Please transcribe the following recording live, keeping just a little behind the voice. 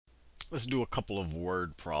Let's do a couple of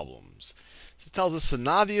word problems. So it tells us so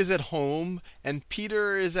Nadia is at home and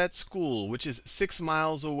Peter is at school, which is 6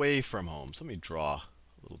 miles away from home. So let me draw a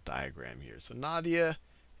little diagram here. So Nadia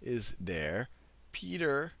is there.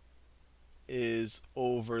 Peter is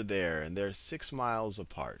over there, and they're 6 miles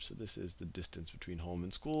apart. So this is the distance between home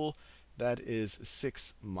and school. That is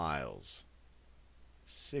 6 miles.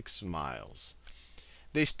 6 miles.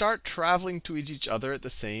 They start traveling to each other at the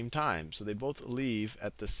same time. So they both leave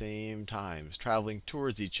at the same time, traveling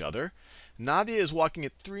towards each other. Nadia is walking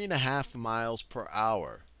at 3.5 miles per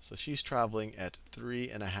hour. So she's traveling at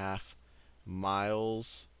 3.5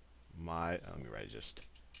 miles. Let me write it just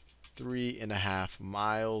 3.5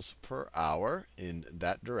 miles per hour in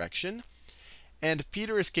that direction. And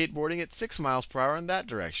Peter is skateboarding at 6 miles per hour in that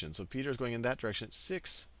direction. So Peter is going in that direction at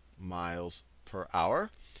 6 miles per hour.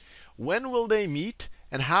 When will they meet,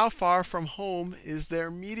 and how far from home is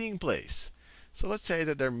their meeting place? So let's say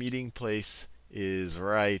that their meeting place is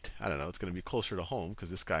right, I don't know, it's going to be closer to home because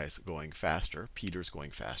this guy is going faster. Peter's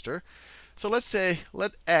going faster. So let's say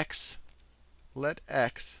let x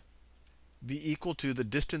be equal to the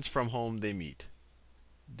distance from home they meet.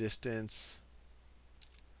 Distance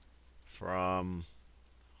from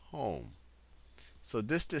home. So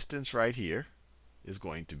this distance right here is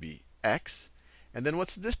going to be x. And then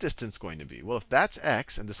what's this distance going to be? Well, if that's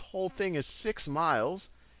x and this whole thing is 6 miles,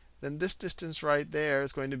 then this distance right there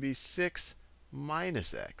is going to be 6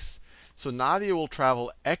 minus x. So Nadia will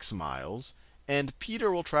travel x miles, and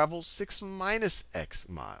Peter will travel 6 minus x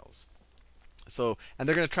miles. And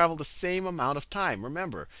they're going to travel the same amount of time.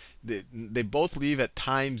 Remember, they both leave at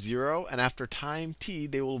time 0, and after time t,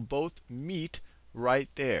 they will both meet right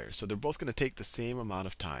there. So they're both going to take the same amount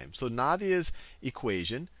of time. So Nadia's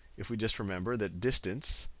equation, if we just remember that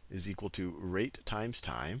distance is equal to rate times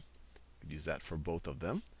time, we could use that for both of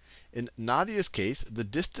them. In Nadia's case, the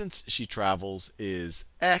distance she travels is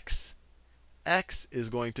x. X is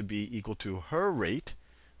going to be equal to her rate,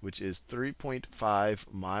 which is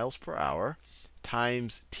 3.5 miles per hour,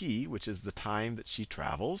 times t, which is the time that she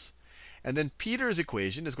travels. And then Peter's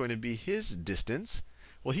equation is going to be his distance.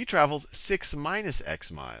 Well, he travels 6 minus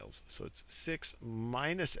x miles. So it's 6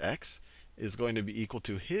 minus x is going to be equal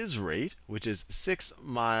to his rate, which is 6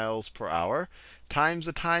 miles per hour, times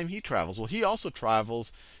the time he travels. Well, he also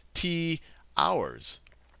travels t hours.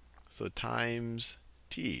 So times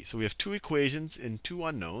t. So we have two equations in two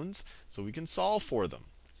unknowns, so we can solve for them.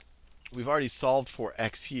 We've already solved for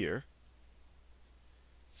x here.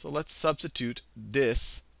 So let's substitute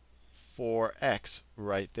this for x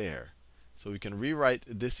right there. So we can rewrite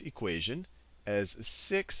this equation as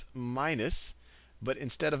 6 minus, but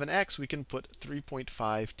instead of an x, we can put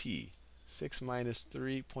 3.5t. 6 minus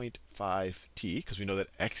 3.5t, because we know that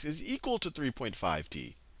x is equal to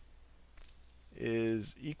 3.5t,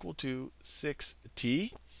 is equal to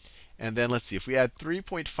 6t. And then let's see, if we add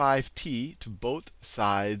 3.5t to both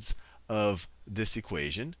sides of this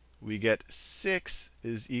equation, we get 6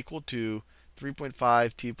 is equal to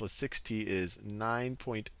 3.5t plus 6t is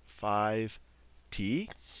 9.5t.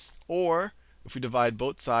 Or if we divide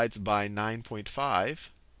both sides by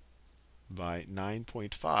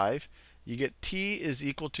 9.5, you get t is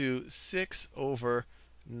equal to 6 over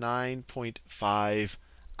 9.5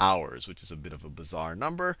 hours, which is a bit of a bizarre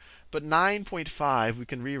number. But 9.5, we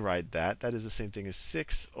can rewrite that. That is the same thing as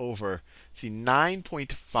 6 over, see,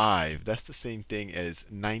 9.5, that's the same thing as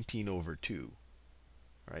 19 over 2.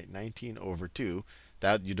 Right? 19 over 2.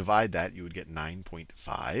 That you divide that, you would get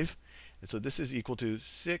 9.5. And so this is equal to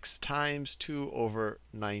 6 times 2 over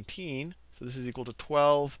 19. So this is equal to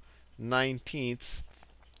 12/19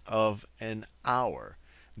 of an hour.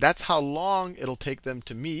 That's how long it'll take them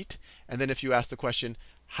to meet. And then if you ask the question,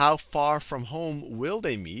 how far from home will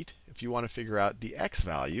they meet? If you want to figure out the x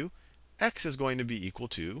value, x is going to be equal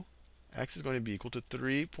to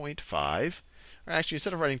 3.5. Or actually,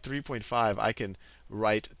 instead of writing 3.5, I can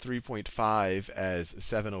write 3.5 as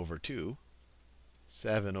 7 over 2.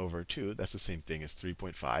 7 over 2, that's the same thing as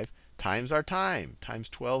 3.5, times our time, times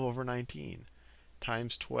 12 over 19.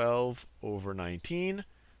 Times 12 over 19.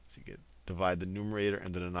 So you divide the numerator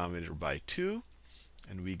and the denominator by 2.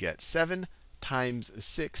 And we get 7 times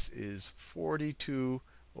 6 is 42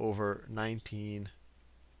 over 19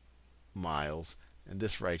 miles. And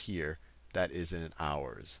this right here, that is in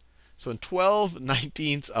hours. So in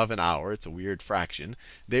 12/19 of an hour, it's a weird fraction,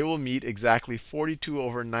 they will meet exactly 42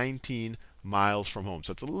 over 19 miles from home.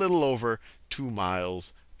 So it's a little over 2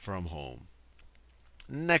 miles from home.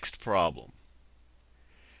 Next problem.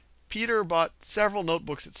 Peter bought several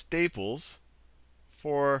notebooks at Staples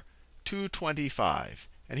for $2.25,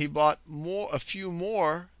 and he bought a few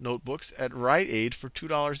more notebooks at Rite Aid for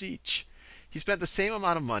 $2 each. He spent the same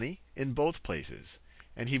amount of money in both places,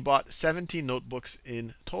 and he bought 17 notebooks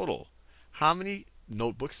in total. How many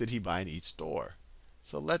notebooks did he buy in each store?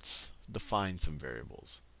 So let's define some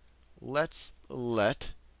variables. Let's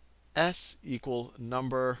let S equal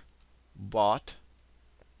number bought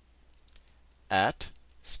at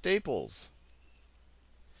Staples.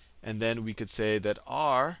 And then we could say that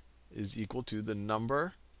R is equal to the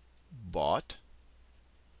number bought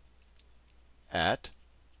at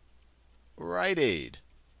Rite Aid.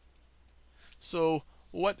 So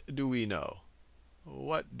what do we know?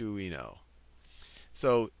 What do we know?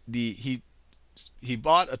 So he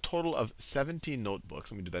bought a total of 17 notebooks.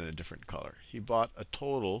 Let me do that in a different color. He bought a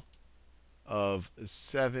total of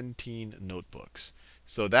 17 notebooks.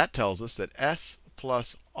 So that tells us that S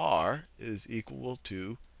plus R is equal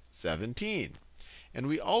to 17. And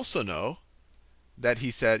we also know that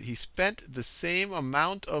he said he spent the same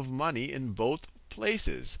amount of money in both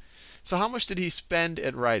places. So how much did he spend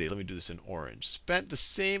at Rite Aid? Let me do this in orange. Spent the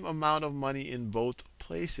same amount of money in both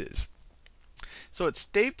places. So at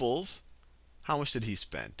Staples, how much did he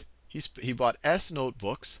spend? He bought S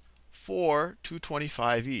notebooks for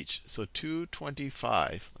 $2.25 each. So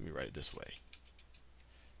 $2.25. Let me write it this way.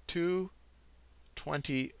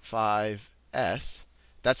 $2.25S.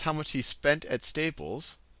 That's how much he spent at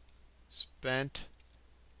Staples. Spent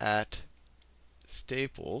at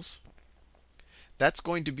Staples. That's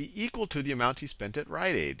going to be equal to the amount he spent at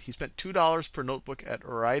Rite Aid. He spent $2 per notebook at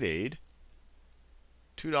Rite Aid.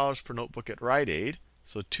 $2 per notebook at Rite Aid.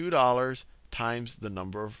 So $2 times the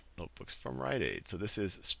number of notebooks from Rite Aid. So this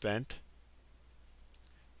is spent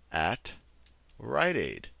at Rite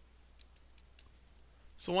Aid.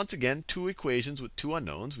 So once again, two equations with two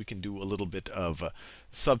unknowns. We can do a little bit of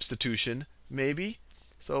substitution, maybe.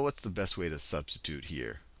 So what's the best way to substitute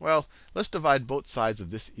here? Well, let's divide both sides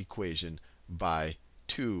of this equation by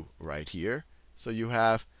 2 right here. So you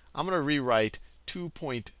have, I'm going to rewrite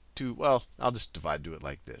 2.2. Well, I'll just do it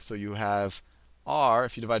like this. So you have R,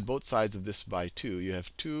 if you divide both sides of this by 2, you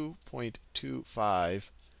have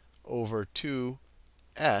 2.25 over 2s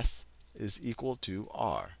is equal to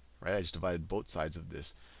R. Right? I just divided both sides of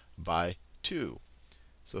this by 2.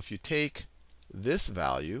 So if you take this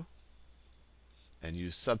value and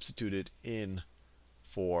you substitute it in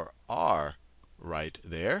for R right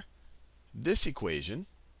there, this equation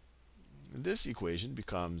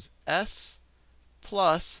becomes S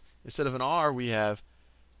plus, instead of an R, we have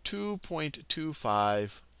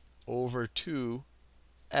 2.25 over 2s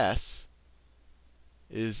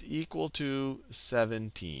is equal to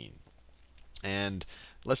 17. And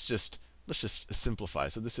let's just simplify.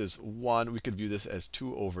 So this is 1. We could view this as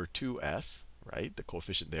 2 over 2s, right? The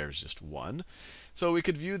coefficient there is just 1. So we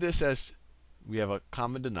could view this as we have a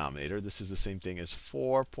common denominator. This is the same thing as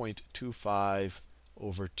 4.25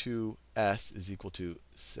 over 2s is equal to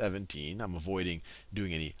 17. I'm avoiding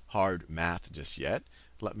doing any hard math just yet.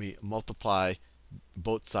 Let me multiply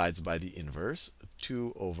both sides by the inverse.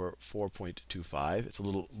 2 over 4.25. It's a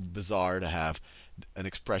little bizarre to have an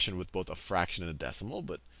expression with both a fraction and a decimal,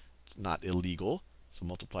 but it's not illegal. So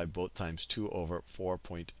multiply both times 2 over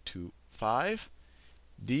 4.25.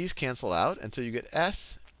 These cancel out, and so you get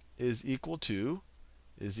S is equal to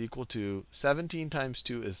 17 times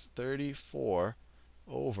 2 is 34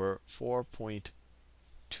 over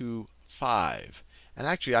 4.25. And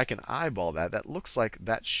actually, I can eyeball that. That looks like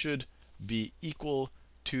that should be equal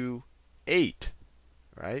to 8,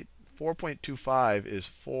 right? 4.25 is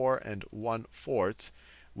 4 and 1/4,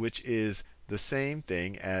 which is the same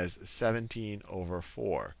thing as 17 over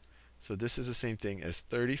 4. So this is the same thing as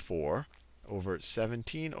 34 over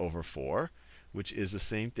 17 over 4, which is the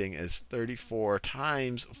same thing as 34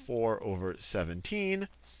 times 4 over 17.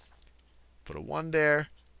 Put a 1 there.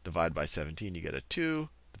 Divide by 17, you get a 2.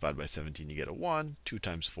 Divide by 17, you get a 1. 2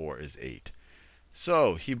 times 4 is 8.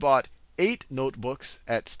 So he bought 8 notebooks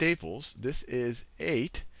at Staples. This is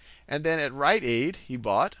 8. And then at Rite Aid, he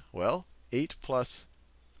bought, well, 8 plus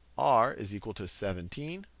R is equal to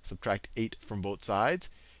 17. Subtract 8 from both sides.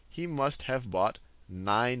 He must have bought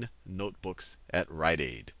 9 notebooks at Rite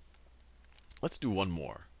Aid. Let's do one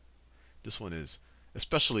more. This one is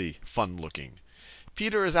especially fun looking.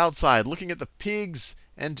 Peter is outside looking at the pigs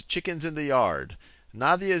and chickens in the yard.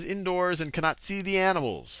 Nadia is indoors and cannot see the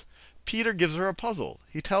animals. Peter gives her a puzzle.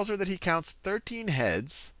 He tells her that he counts 13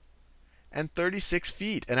 heads and 36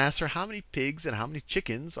 feet and asks her how many pigs and how many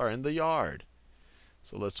chickens are in the yard.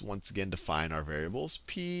 So let's once again define our variables.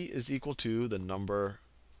 P is equal to the number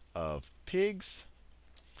of pigs.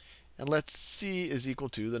 And let's C is equal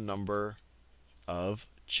to the number of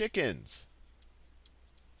chickens.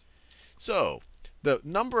 So the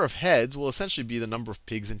number of heads will essentially be the number of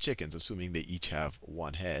pigs and chickens, assuming they each have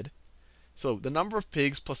one head. So the number of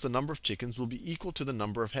pigs plus the number of chickens will be equal to the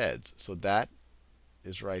number of heads. So that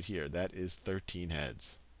is right here. That is 13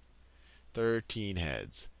 heads. 13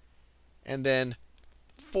 heads. And then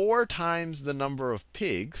 4 times the number of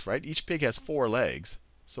pigs, right? Each pig has 4 legs.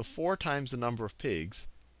 So 4 times the number of pigs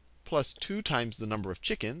plus 2 times the number of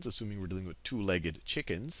chickens, assuming we're dealing with 2-legged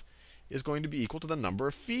chickens, is going to be equal to the number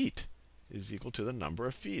of feet. Is equal to the number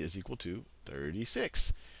of feet, is equal to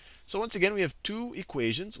 36. So once again, we have two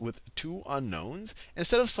equations with two unknowns.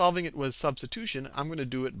 Instead of solving it with substitution, I'm going to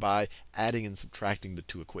do it by adding and subtracting the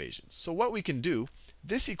two equations. So what we can do,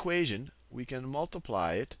 this equation, we can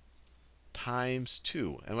multiply it times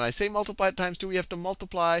 2. And when I say multiply it times 2, we have to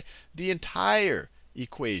multiply the entire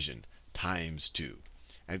equation times 2.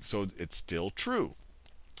 And so it's still true.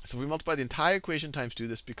 So if we multiply the entire equation times 2,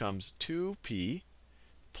 this becomes 2p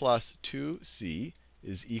plus 2c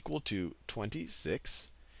is equal to 26.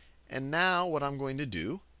 And now what I'm going to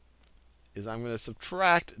do is I'm going to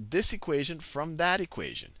subtract this equation from that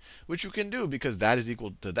equation, which you can do because that is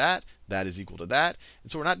equal to that, that is equal to that.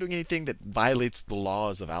 And so we're not doing anything that violates the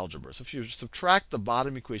laws of algebra. So if you subtract the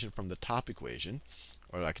bottom equation from the top equation,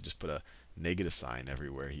 or I could just put a negative sign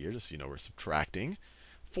everywhere here, just so you know we're subtracting.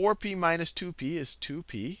 4p minus 2p is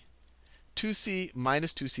 2p. 2c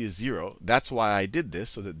minus 2c is 0. That's why I did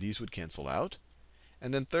this, so that these would cancel out.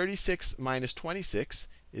 And then 36 minus 26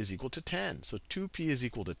 is equal to 10. So 2p is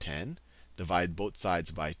equal to 10. Divide both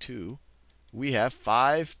sides by 2. We have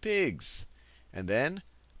 5 pigs. And then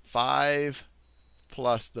 5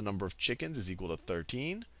 plus the number of chickens is equal to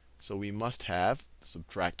 13. So we must have,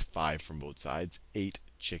 subtract 5 from both sides, 8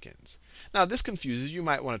 chickens. Now this confuses you. You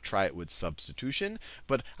might want to try it with substitution.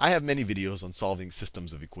 But I have many videos on solving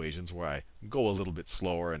systems of equations where I go a little bit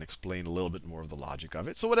slower and explain a little bit more of the logic of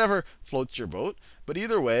it. So whatever floats your boat. But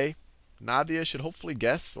either way, Nadia should hopefully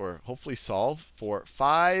guess or hopefully solve for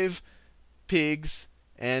 5 pigs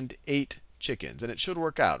and 8 chickens. And it should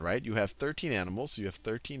work out, right? You have 13 animals, so you have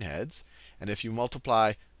 13 heads. And if you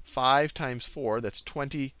multiply 5 times 4, that's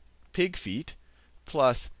 20 pig feet,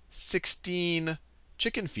 plus 16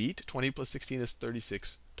 chicken feet. 20 plus 16 is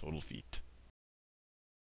 36 total feet.